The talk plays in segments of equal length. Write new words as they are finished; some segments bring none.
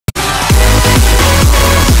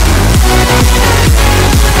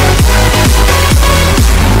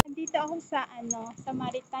sa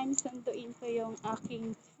maritime, sunduin ko yung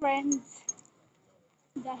aking friends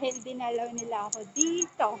dahil dinalaw nila ako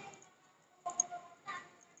dito.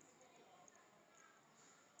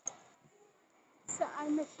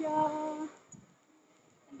 Saan na siya?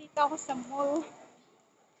 Nandito ako sa mall.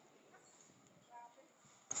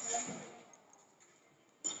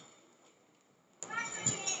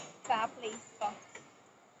 Sa place ko.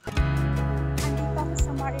 Nandito ako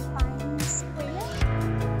sa Maritime Square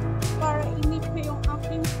para i-meet ko yung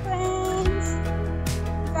aking friends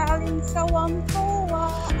galing sa Wampoa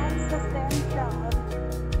at sa Central.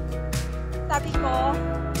 Sabi ko,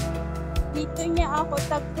 dito niya ako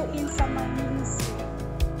tagpuin sa Manisi.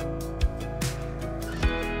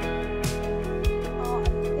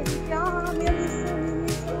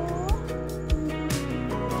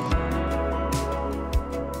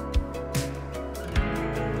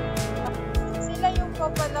 Sila yung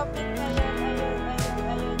papalapit ngayon.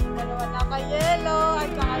 Ayun, yung dalawa naka-yellow at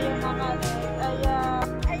saka yung naka-red.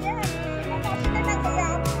 Ayan, malapit na lang kaya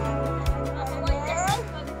ako.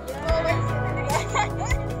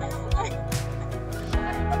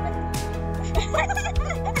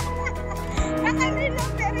 Naka-red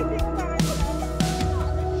lang pero hindi ko makakita.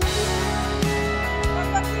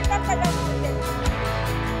 Magkakita pa lang ko din.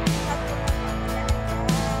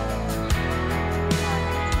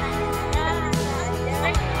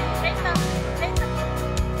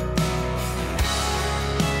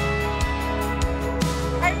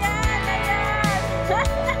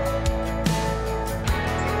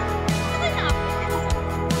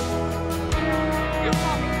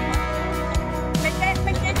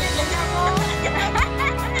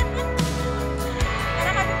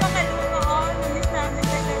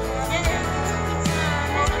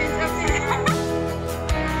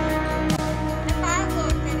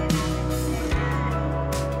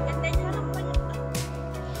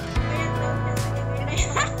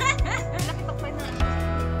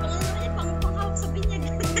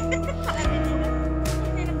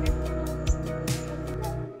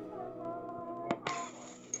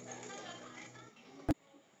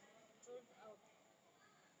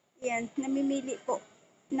 Yan, namimili po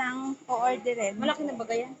ng o-orderin. Malaki na ba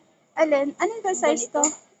yan? Alin? Ano yung size to?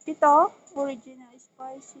 Ito? Original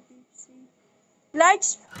spicy beef.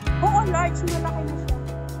 Large? Oo, large. Malaki na siya.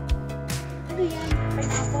 Ano yan?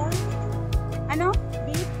 Pineapple? Ano?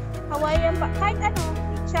 Beef? Hawaiian pa. Kahit ano?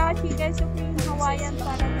 Pizza, chicken supreme, Hawaiian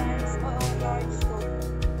paradise. Oo, large to.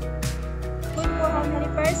 Good for how many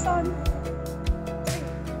person?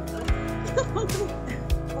 3.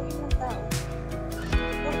 Pag ilang tao?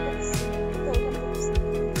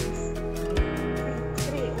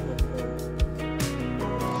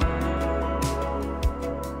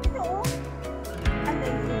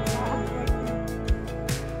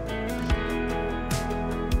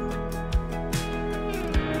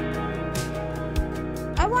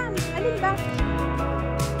 Awan, alin ba?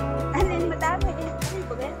 Alin, madami eh. Alin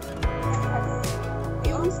ba ba?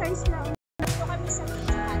 Yung size lang. Ito kami sa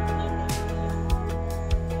pizzahan.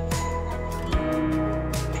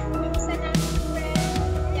 Yung isa namin friend.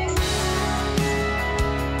 Yan.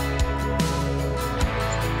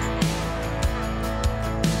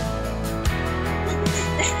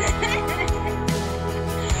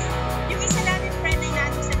 Yung isa namin friend ay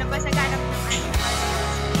natin sa labas. Naghanap ng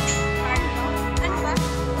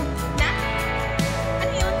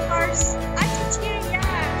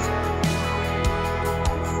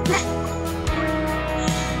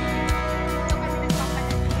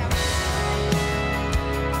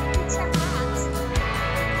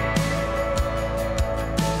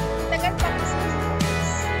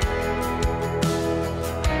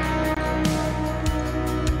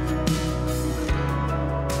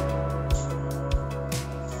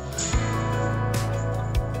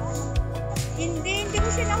Hindi ko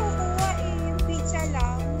sila kukuha eh. Yung pizza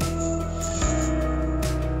lang.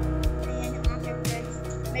 Ayan yung aking friends.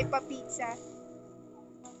 May pa-pizza.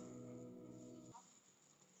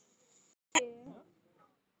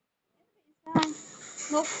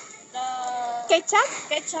 No. Ketchup?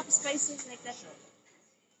 Ketchup, spices like that.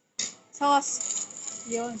 Sauce.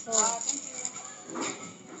 Yun, so.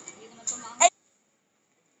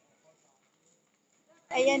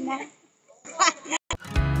 Ayan na.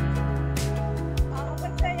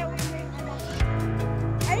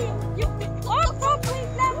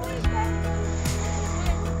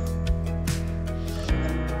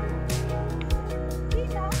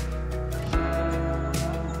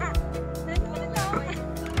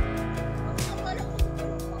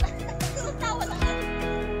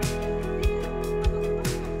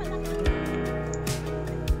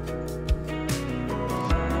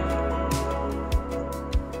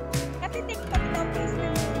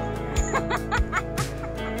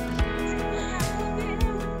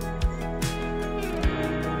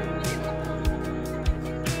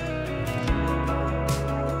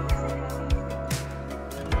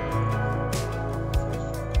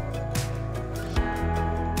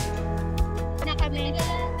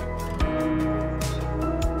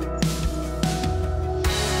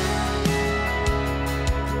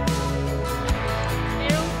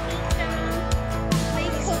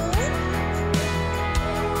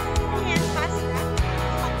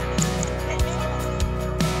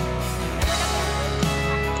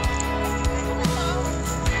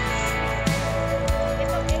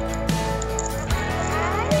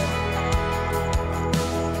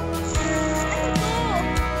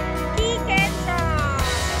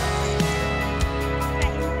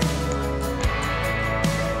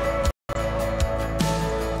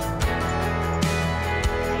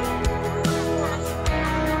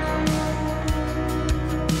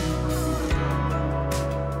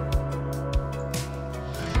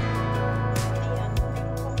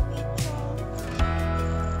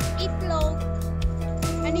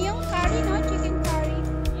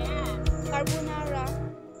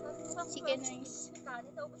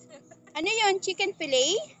 Ano yun? Chicken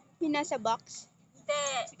fillet? Yung nasa box? Hindi.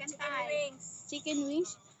 Chicken wings. Chicken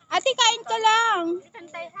wings? Ate, kain ka lang. Chicken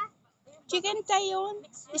thigh, ha? Chicken thigh yun.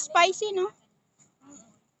 Spicy, no?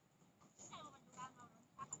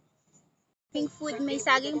 Pink food, may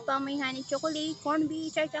saging pa, may honey chocolate, corn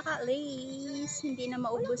beef, at saka lace. Hindi na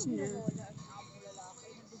maubos na.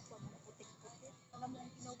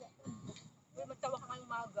 Magtawa ka ngayong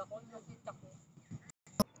umaga ko. Nagkita ko.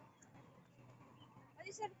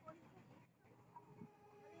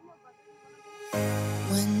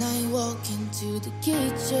 When I walk into the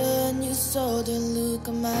kitchen, you saw the look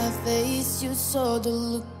on my face, you saw the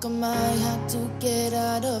look on my heart to get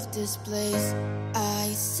out of this place.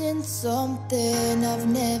 I seen something I've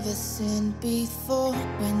never seen before.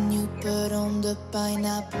 When you put on the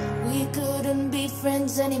pineapple, we couldn't be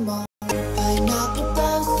friends anymore.